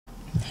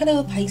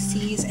Hello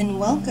Pisces, and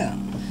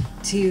welcome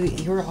to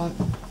your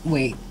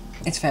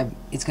it's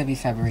gonna be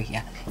February,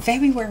 yeah.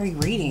 February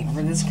reading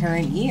for this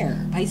current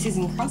year. Pisces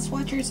and cross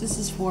watchers, this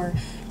is for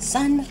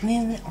Sun,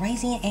 Moon,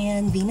 Rising,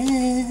 and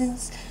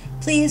Venus.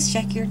 Please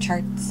check your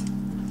charts.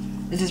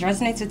 If this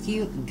resonates with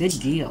you, good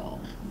deal.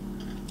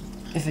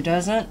 If it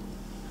doesn't,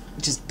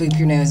 just boop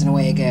your nose and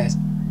away it goes.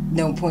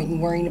 No point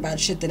in worrying about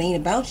shit that ain't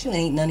about you and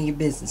ain't none of your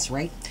business,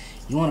 right?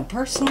 You want a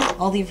personal?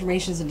 All the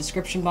information is in the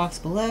description box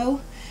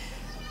below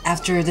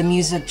after the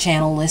music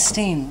channel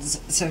listings.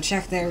 So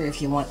check there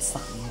if you want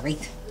something,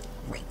 right?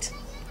 Right.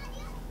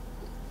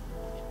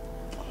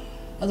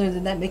 Other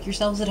than that, make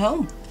yourselves at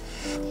home.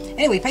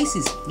 Anyway,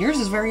 Pisces, yours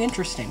is very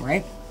interesting,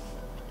 right?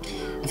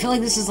 I feel like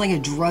this is like a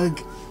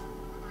drug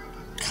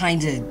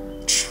kind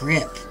of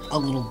trip a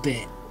little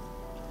bit.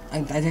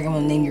 I think I'm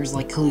gonna name yours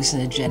like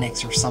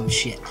hallucinogenics or some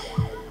shit.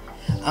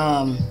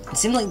 It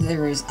seemed like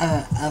there was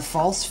a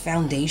false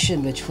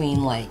foundation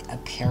between like a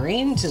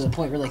pairing to the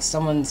point where like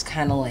someone's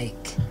kind of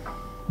like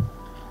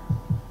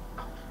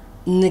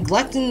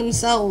neglecting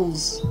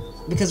themselves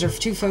because they're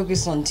too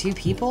focused on two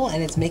people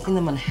and it's making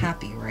them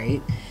unhappy,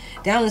 right?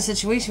 Down in the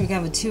situation, we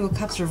have a Two of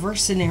Cups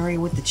reverse scenario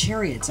with the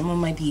Chariot. Someone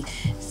might be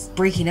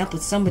breaking up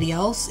with somebody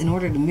else in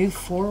order to move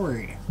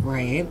forward,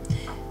 right?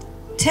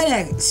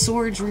 Ten of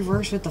Swords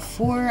reversed with the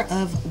Four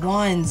of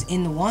Wands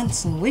in the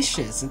wants and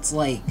wishes. It's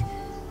like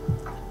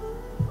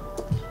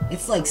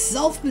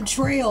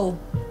self-betrayal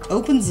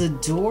opens a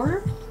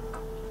door.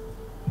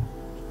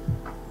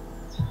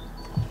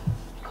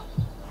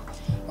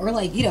 Or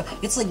like, you know,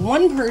 it's like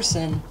one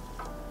person,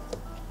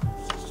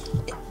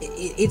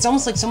 it's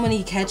almost like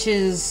somebody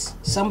catches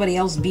somebody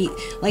else beat.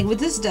 Like with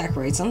this deck,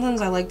 right,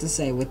 sometimes I like to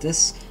say with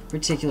this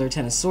particular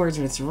Ten of Swords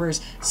when it's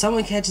reversed,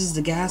 someone catches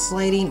the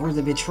gaslighting or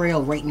the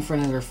betrayal right in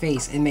front of their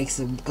face and makes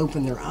them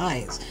open their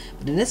eyes.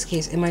 But in this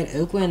case, it might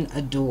open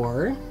a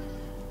door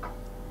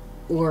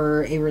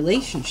or a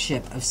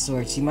relationship of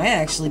sorts. You might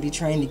actually be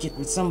trying to get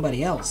with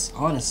somebody else,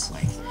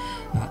 honestly.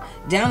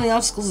 Down the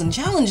obstacles and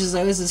challenges,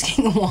 though, is this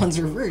King of Wands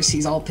reverse.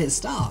 He's all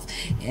pissed off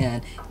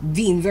and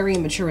being very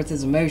immature with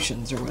his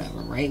emotions or whatever,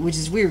 right? Which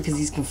is weird because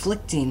he's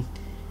conflicting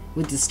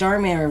with the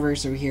Starman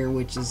reverse over here,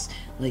 which is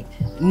like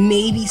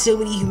maybe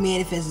somebody who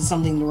manifested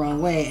something the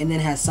wrong way and then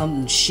has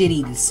something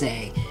shitty to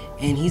say,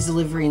 and he's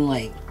delivering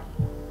like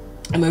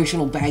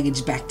emotional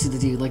baggage back to the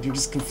dude, like you're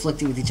just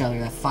conflicting with each other,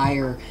 that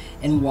fire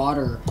and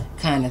water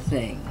kind of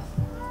thing.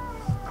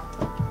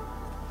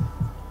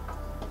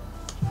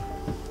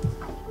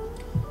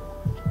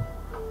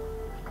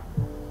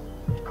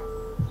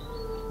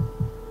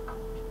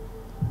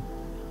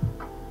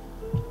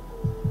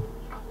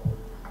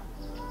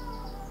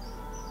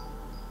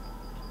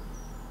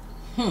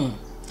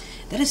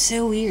 That is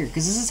so weird,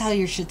 because this is how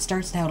your shit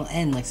starts and how it'll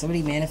end, like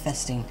somebody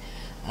manifesting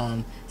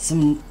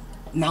some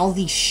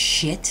mouthy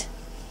shit,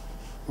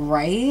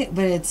 right?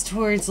 But it's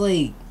towards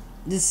like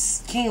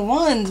this King of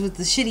Wands with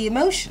the shitty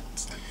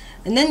emotions.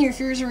 And then your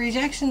fears or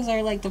rejections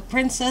are like the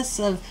Princess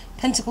of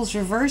Pentacles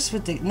reversed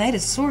with the Knight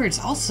of Swords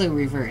also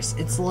reversed.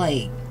 It's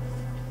like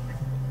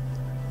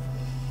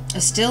a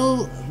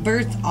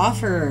stillbirth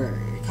offer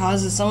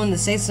causes someone to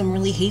say some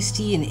really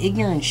hasty and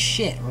ignorant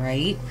shit,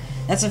 right?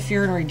 That's a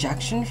fear and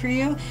rejection for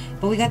you.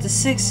 But we got the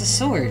Six of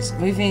Swords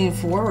moving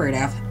forward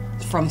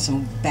from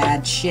some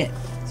bad shit,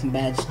 some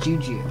bad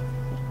juju.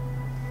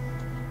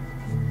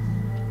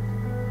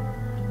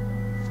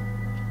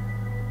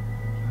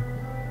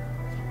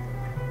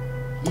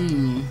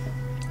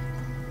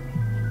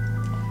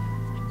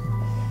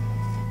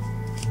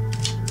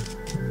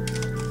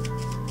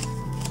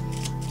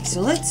 So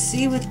let's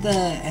see what the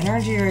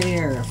energy right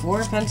here.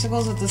 Four of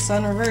Pentacles with the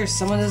Sun reversed.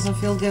 Someone doesn't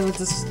feel good with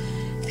this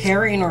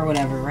pairing or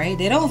whatever, right?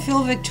 They don't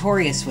feel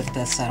victorious with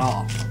this at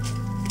all.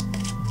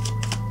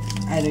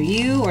 Either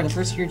you or the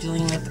person you're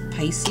dealing with,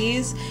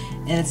 Pisces,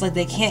 and it's like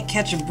they can't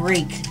catch a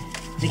break.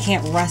 They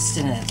can't rest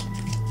in it.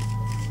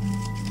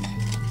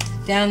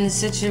 Down the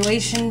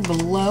situation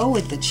below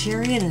with the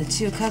Chariot and the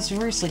Two of Cups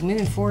reversed, like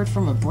moving forward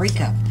from a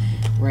breakup,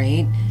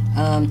 right?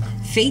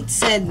 Fate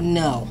said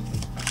no.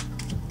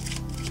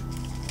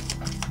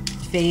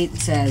 Fate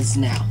says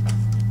no.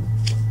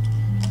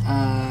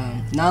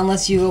 Not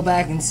unless you go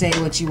back and say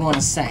what you want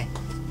to say.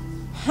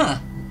 Huh.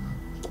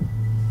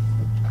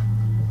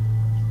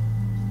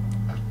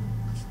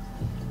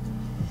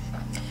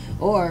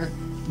 Or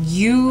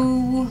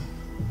you...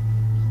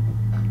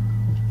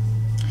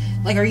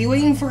 like, are you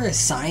waiting for a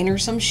sign or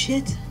some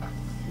shit?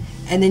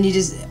 And then you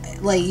just...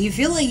 like, you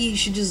feel like you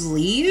should just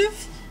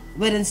leave?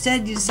 But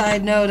instead you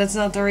decide, no, that's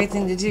not the right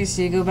thing to do,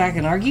 so you go back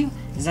and argue?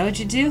 Is that what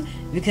you do?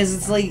 Because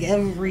it's like,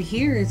 over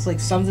here, it's like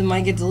something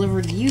might get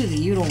delivered to you that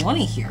you don't want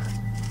to hear.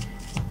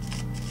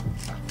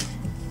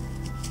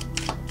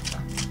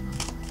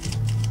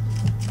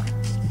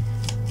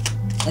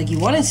 Like, you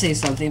want to say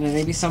something, but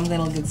maybe something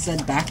will get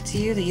said back to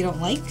you that you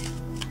don't like.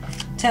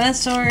 Ten of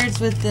Swords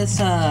with this,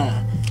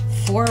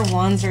 Four of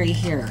Wands right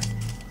here.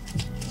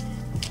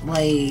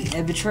 Like,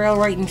 a betrayal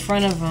right in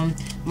front of them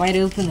might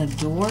open the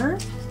door.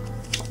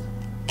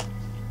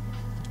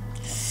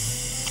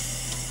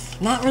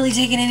 Not really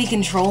taking any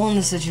control in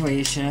the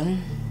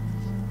situation.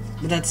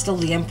 But that's still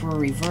the Emperor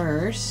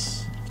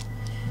reverse.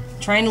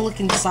 Trying to look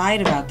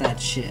inside about that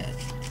shit.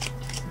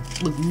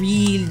 Look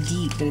real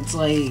deep, but it's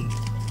like...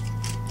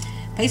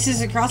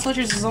 Pisces and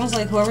cross-watchers is almost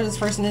like whoever this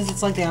person is,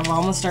 it's like they have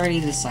almost already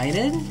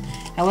decided.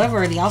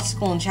 However, the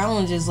obstacle and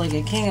challenge is like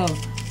a king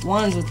of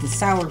wands with the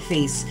sour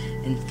face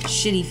and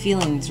shitty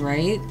feelings,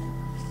 right?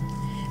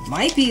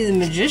 Might be the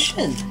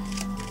magician.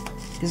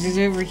 Because he's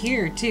over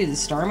here, too, the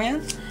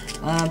Starman.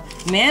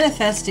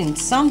 Manifesting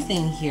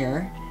something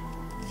here.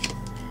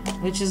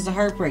 Which is the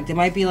heartbreak. They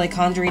might be like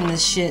conjuring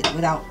this shit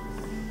without...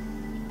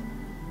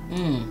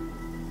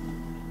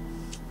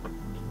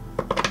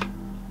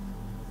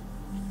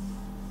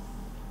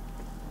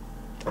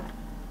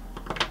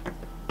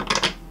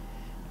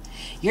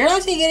 You're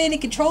not taking any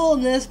control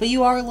in this, but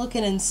you are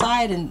looking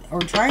inside or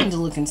trying to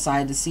look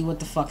inside to see what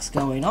the fuck's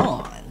going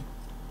on.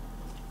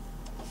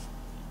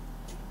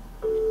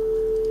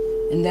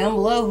 And down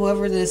below,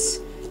 whoever this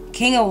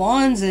King of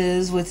Wands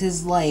is with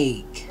his,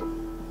 like,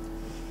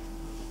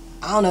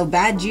 I don't know,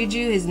 bad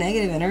juju, his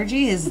negative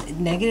energy, his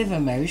negative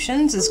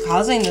emotions is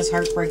causing this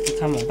heartbreak to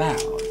come about.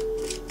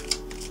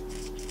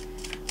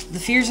 The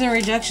fears and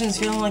rejections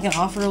feeling like an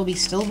offer will be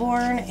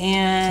stillborn,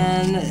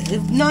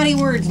 and naughty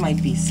words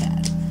might be said.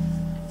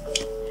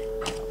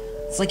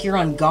 It's like you're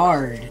on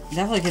guard.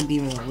 Definitely could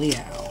be with a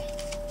Leo.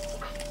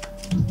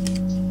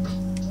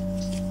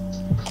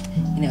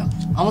 You know,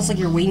 almost like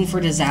you're waiting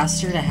for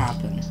disaster to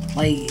happen.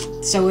 Like,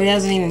 so it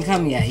hasn't even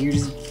come yet. You're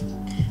just...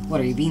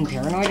 What, are you being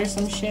paranoid or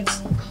some shit?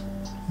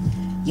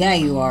 Yeah,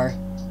 you are.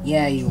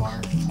 Yeah, you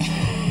are.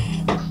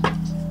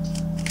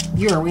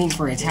 You're waiting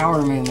for a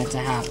tower moment to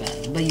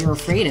happen. But you're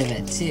afraid of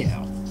it, too.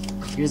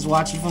 You're just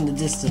watching from the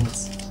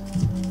distance.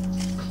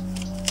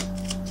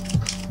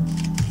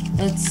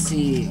 Let's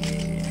see...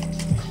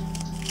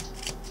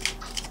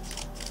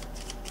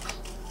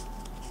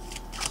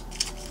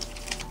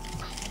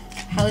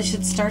 How this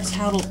shit starts,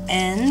 how it'll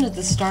end with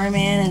the Starman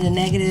and the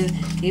negative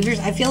behaviors.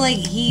 I feel like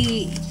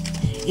he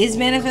is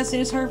manifesting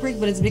his heartbreak,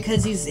 but it's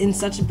because he's in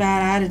such a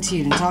bad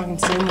attitude and talking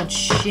so much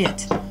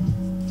shit.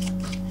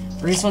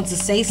 Or he just wants to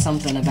say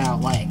something about,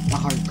 like, the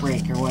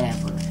heartbreak or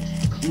whatever.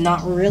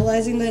 Not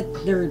realizing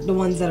that they're the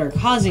ones that are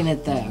causing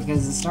it, though,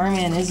 because the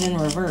Starman is in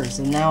reverse.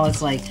 And now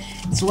it's like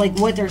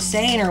what they're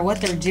saying or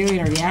what they're doing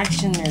or the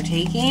action they're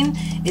taking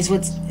is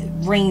what's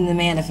bringing the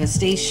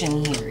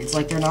manifestation here. It's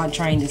like they're not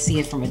trying to see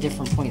it from a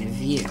different point of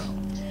view.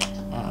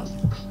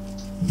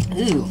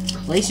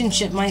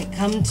 Relationship might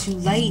come to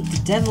light.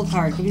 The Devil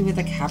card could be with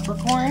a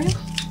Capricorn,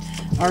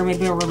 or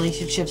maybe a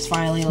relationship's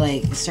finally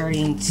like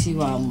starting to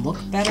look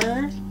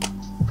better,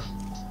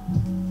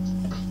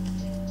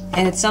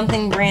 and it's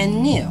something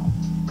brand new.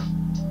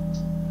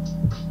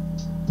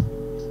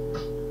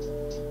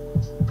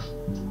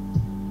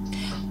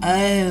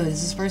 Oh,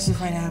 does this person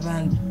find out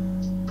about?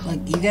 Like,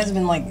 you guys have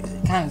been, like,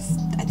 kind of,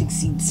 I think,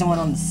 seeing someone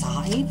on the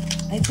side,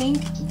 I think?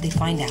 They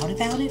find out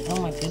about it?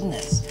 Oh, my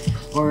goodness.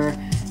 Or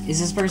is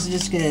this person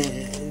just gonna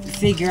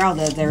figure out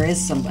that there is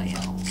somebody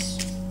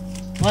else?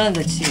 One of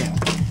the two.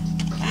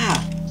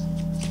 Ah.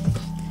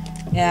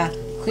 Yeah.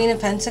 Queen of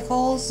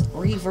Pentacles,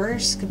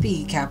 reverse, could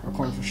be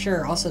Capricorn for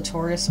sure. Also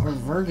Taurus or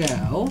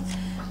Virgo.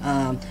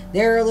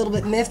 They're a little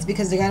bit miffed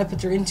because they gotta put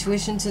their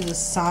intuition to the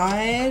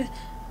side.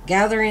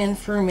 Gathering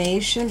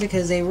information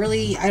because they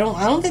really I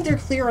don't think they're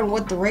clear on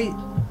what the right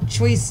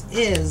choice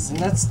is, and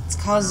that's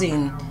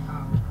causing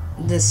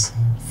this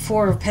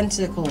Four of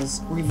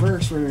Pentacles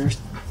reverse where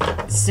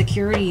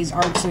securities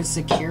aren't so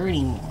secure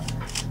anymore.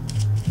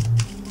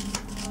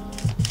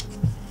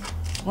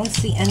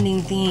 What's the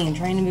ending theme?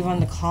 Trying to move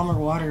on to calmer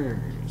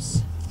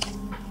waters.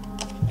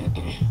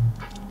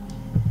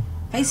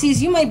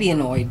 Pisces, you might be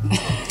annoyed.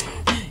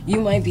 You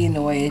might be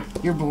annoyed.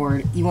 You're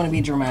bored. You want to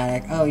be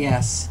dramatic. Oh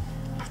yes.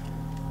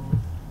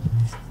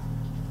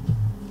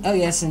 Oh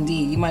yes,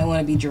 indeed. You might want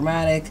to be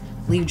dramatic,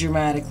 leave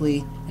dramatically,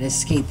 and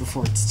escape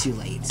before it's too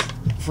late.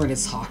 Before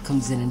this hawk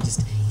comes in and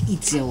just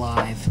eats you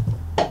alive.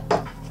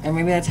 Or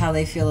maybe that's how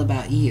they feel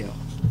about you.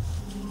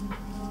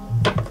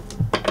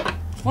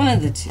 One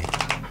of the two.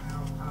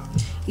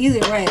 Either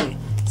way,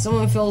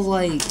 someone feels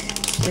like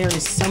there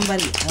is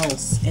somebody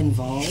else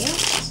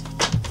involved.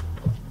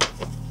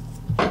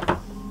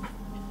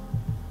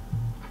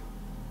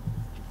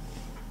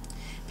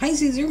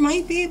 Pisces, there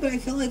might be, but I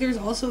feel like there's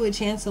also a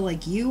chance that,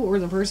 like, you or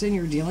the person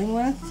you're dealing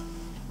with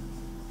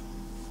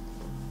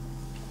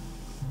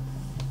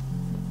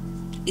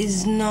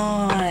is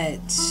not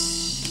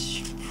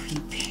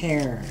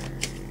prepared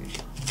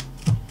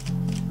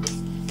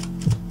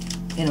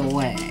in a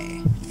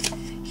way.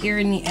 Here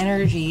in the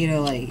energy, you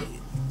know, like,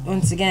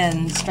 once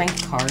again,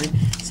 Strength card,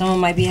 someone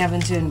might be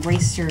having to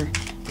embrace your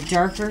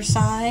darker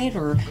side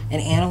or an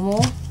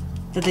animal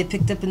that they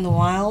picked up in the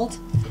wild.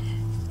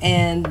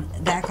 And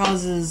that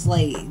causes,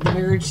 like, the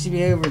marriage to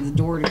be over, the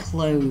door to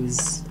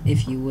close,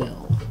 if you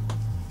will.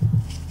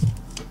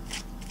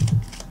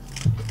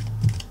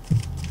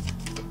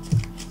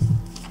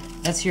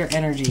 That's your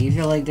energy. You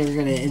feel like they're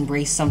gonna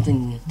embrace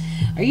something.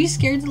 Are you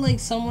scared to, like,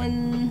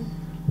 someone...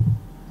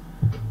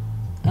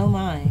 Oh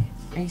my.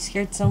 Are you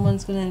scared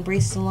someone's going to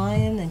embrace the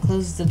lion and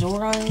close the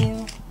door on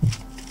you?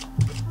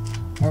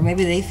 Or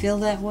maybe they feel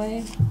that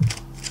way?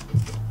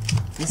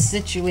 This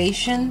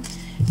situation,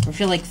 or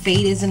feel like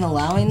fate isn't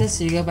allowing this,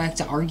 so you go back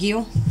to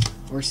argue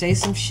or say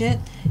some shit.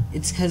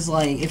 It's because,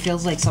 like, it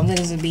feels like something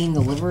isn't being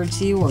delivered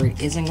to you, or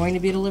it isn't going to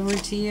be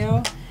delivered to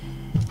you.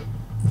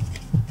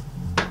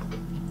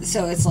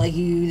 So it's like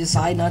you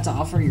decide not to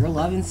offer your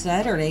love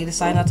instead, or they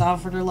decide not to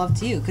offer their love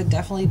to you. Could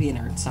definitely be an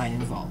earth sign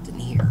involved in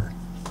here.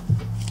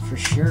 For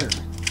sure.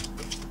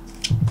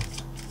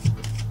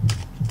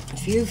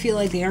 If you feel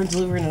like they aren't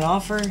delivering an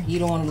offer, you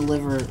don't want to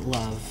deliver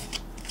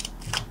love.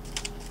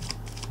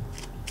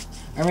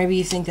 Or maybe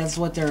you think that's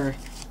what they're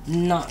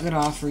not going to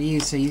offer you,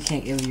 so you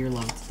can't give your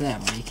love to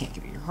them, or you can't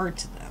give your heart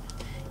to them.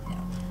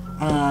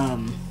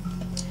 Yeah.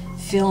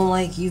 Feeling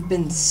like you've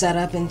been set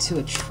up into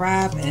a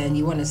trap and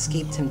you want to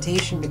escape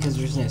temptation because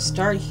there's no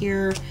start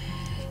here.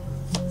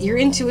 Your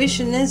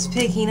intuition is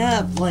picking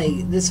up,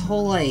 like, this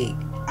whole, like,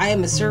 I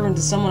am a servant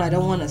to someone I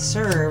don't want to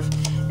serve.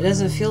 It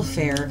doesn't feel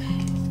fair.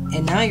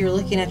 And now you're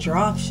looking at your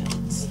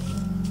options.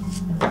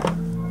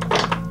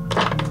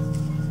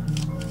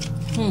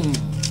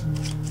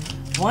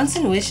 Wants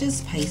and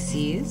wishes,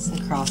 Pisces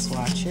and cross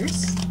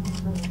watchers.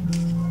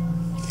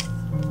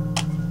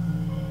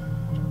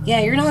 Yeah,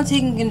 you're not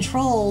taking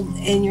control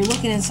and you're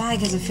looking inside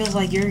because it feels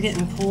like you're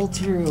getting pulled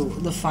through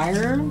the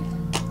fire.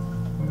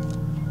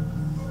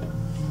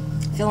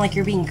 Feel like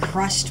you're being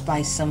crushed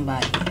by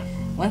somebody.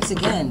 Once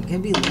again,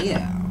 could be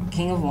Leo,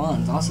 King of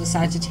Wands, also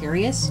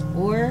Sagittarius,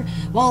 or,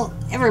 well,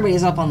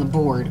 everybody's up on the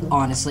board,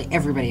 honestly.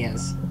 Everybody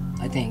is,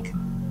 I think.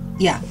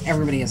 Yeah,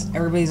 everybody is.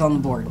 Everybody's on the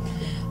board.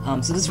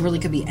 So this really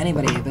could be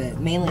anybody, but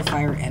mainly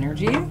fire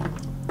energy.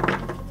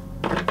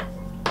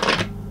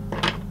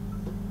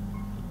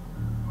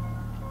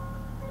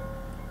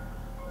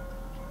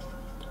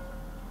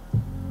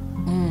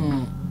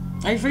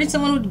 Are you afraid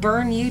someone would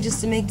burn you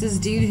just to make this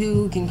dude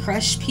who can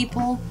crush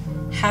people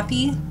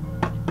happy?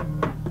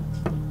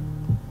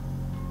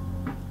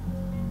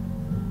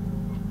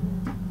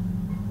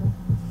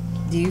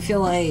 Do you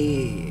feel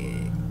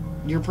like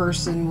your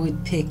person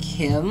would pick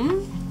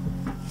him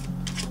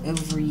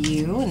over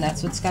you, and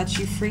that's what's got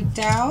you freaked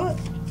out?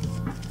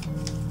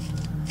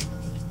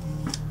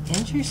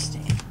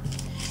 Interesting.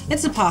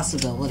 It's a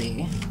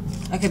possibility.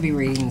 I could be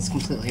reading this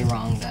completely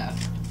wrong, though.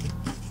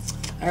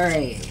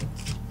 Alright.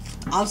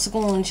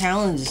 Obstacle and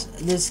challenge.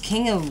 This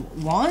King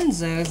of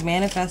Wands, though, is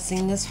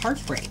manifesting this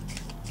heartbreak.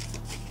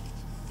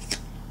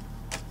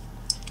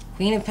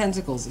 Queen of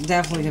Pentacles.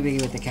 Definitely could be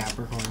with the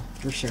Capricorn,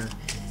 for sure.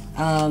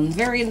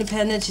 Very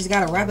independent. She's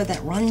got a rabbit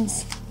that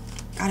runs.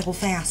 Gotta go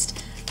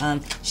fast.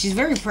 She's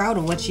very proud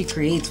of what she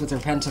creates with her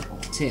pentacle,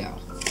 too.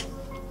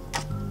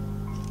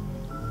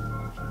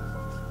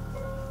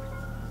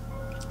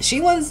 She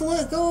wants to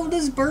let go of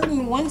this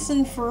burden once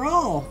and for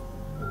all.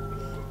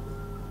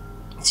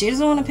 She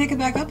doesn't want to pick it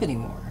back up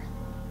anymore.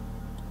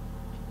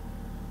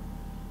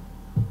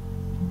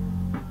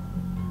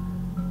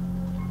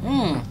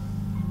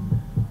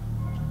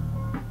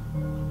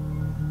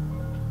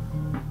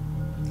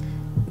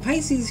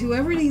 Pisces,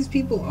 whoever these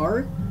people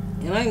are,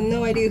 and I have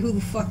no idea who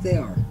the fuck they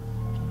are.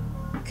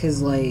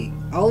 Because, like,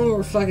 all of them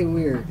are fucking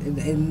weird.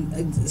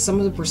 And some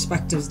of the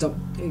perspectives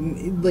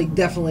don't, like,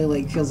 definitely,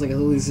 like, feels like a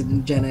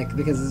hallucinogenic.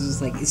 Because it's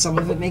just, like, some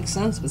of it makes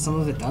sense, but some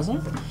of it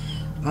doesn't.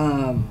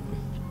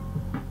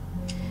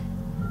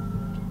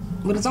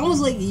 But it's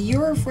almost like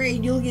you're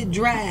afraid you'll get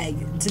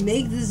dragged to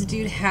make this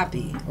dude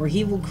happy, or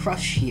he will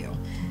crush you.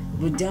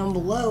 But down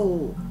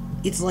below,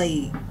 it's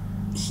like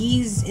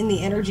he's in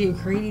the energy of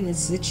creating a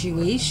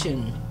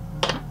situation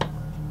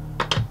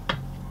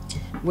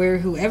where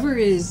whoever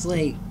is,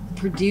 like,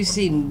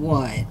 producing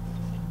what,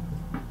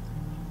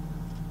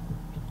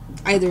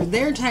 either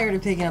they're tired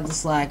of picking up the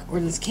slack, or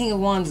this King of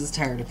Wands is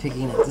tired of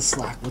picking up the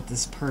slack with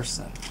this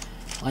person.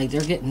 Like,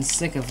 they're getting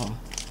sick of them.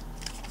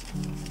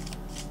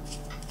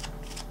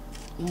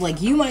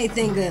 Like, you might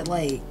think that,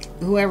 like,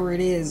 whoever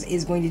it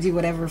is going to do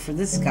whatever for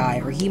this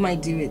guy, or he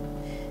might do it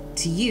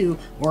to you,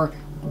 or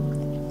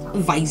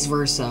vice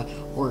versa,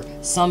 or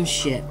some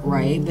shit,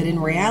 right? But in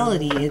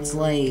reality, it's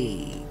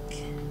like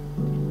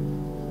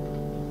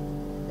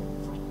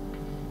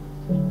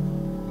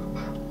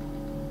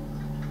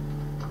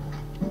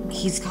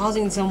he's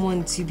causing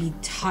someone to be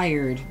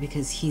tired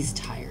because he's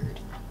tired.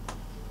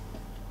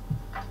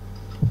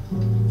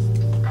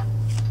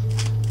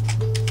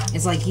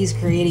 It's like he's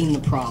creating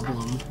the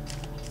problem.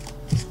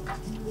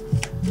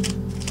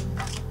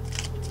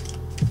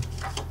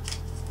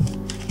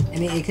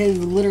 I mean, it could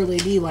literally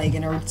be like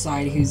an earth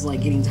side who's,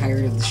 like, getting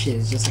tired of the shit.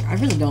 It's just like, I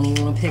really don't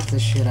even want to pick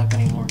this shit up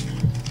anymore.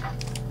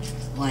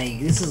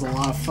 Like, this is a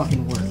lot of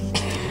fucking work.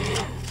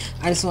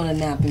 I just want to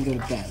nap and go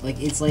to bed.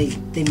 Like, it's like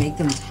they make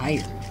them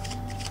tired.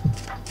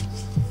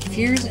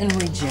 Fears and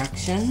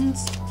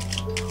rejections.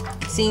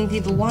 Seeing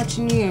people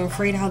watching you, you're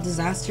afraid how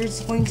disastrous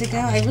it's going to go.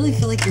 I really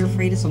feel like you're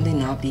afraid of something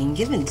not being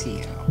given to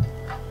you.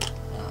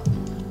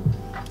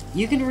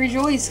 You can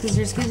rejoice because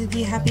there's going to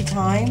be happy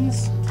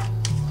times.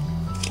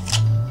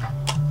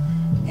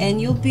 And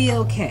you'll be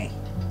okay.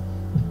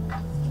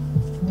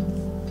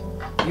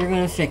 you're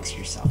gonna fix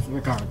yourself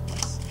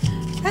regardless.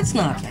 That's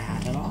not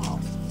bad at all.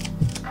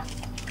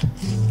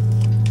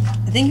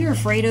 I think you're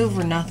afraid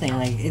over nothing.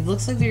 Like, it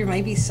looks like there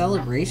might be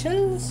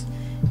celebrations,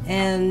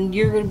 and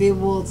you're gonna be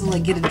able to,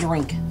 like, get a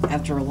drink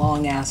after a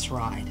long ass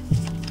ride.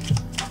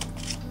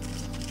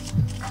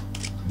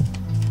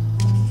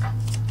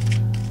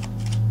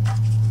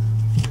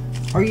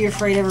 Or you're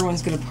afraid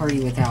everyone's gonna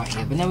party without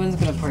you, but no one's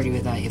gonna party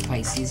without you,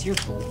 Pisces. You're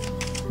cool.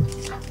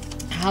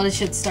 How the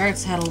shit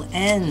starts, how it'll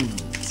end.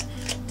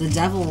 The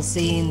devil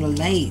seeing the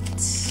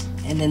light,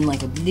 and then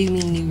like a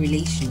blooming new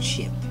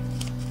relationship.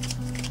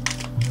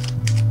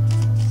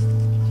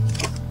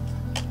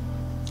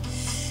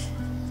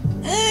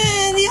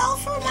 And the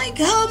offer might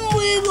come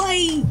with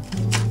like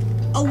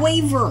a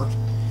waiver.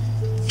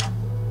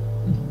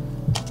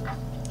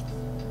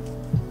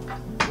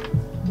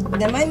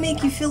 That might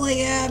make you feel like,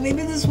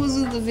 maybe this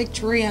wasn't the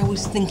victory I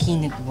was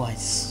thinking it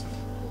was.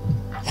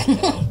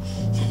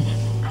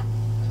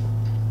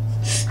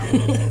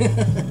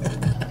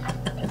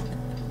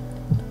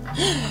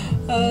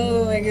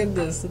 Oh my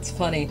goodness, that's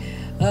funny.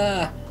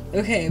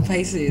 Okay,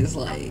 Pisces,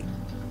 like,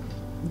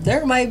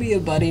 there might be a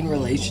budding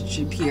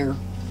relationship here.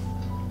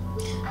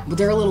 But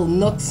there are little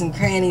nooks and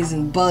crannies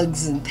and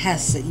bugs and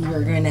pests that you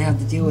are going to have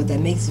to deal with that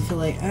makes you feel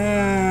like,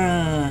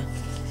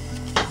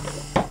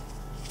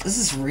 this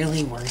is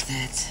really worth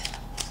it.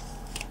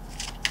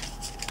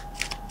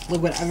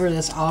 Look, whatever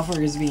this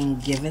offer is being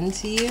given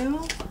to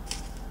you,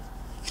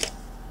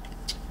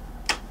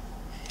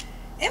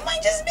 it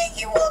might just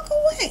make you walk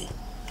away.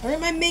 Or it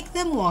might make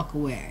them walk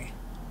away.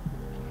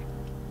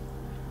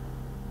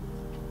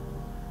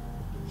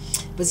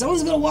 But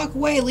someone's gonna walk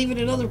away, leaving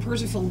another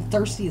person feeling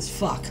thirsty as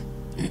fuck.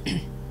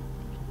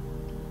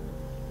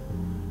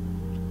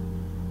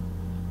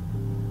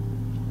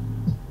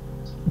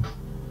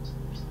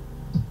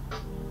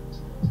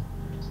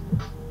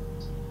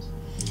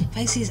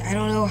 Pisces, I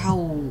don't know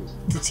how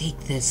to take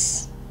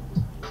this.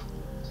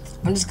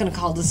 I'm just gonna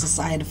call this a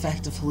side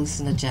effect of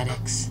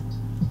hallucinogenics.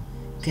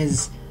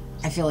 Because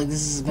I feel like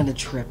this has been a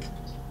trip.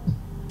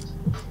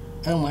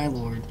 Oh my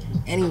lord.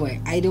 Anyway,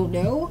 I don't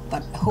know,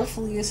 but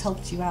hopefully this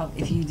helped you out.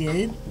 If you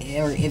did,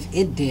 or if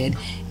it did,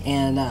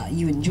 and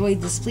you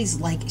enjoyed this,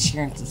 please like,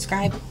 share, and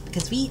subscribe,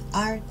 because we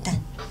are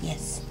done.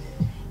 Yes.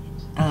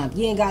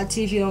 You ain't got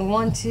to if you don't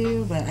want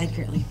to, but I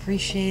greatly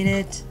appreciate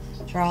it.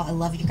 After all, I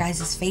love your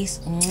guys' face.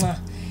 Mwah.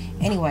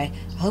 Anyway,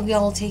 I hope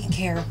y'all take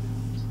care.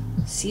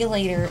 See you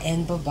later,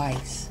 and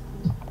bye-bye.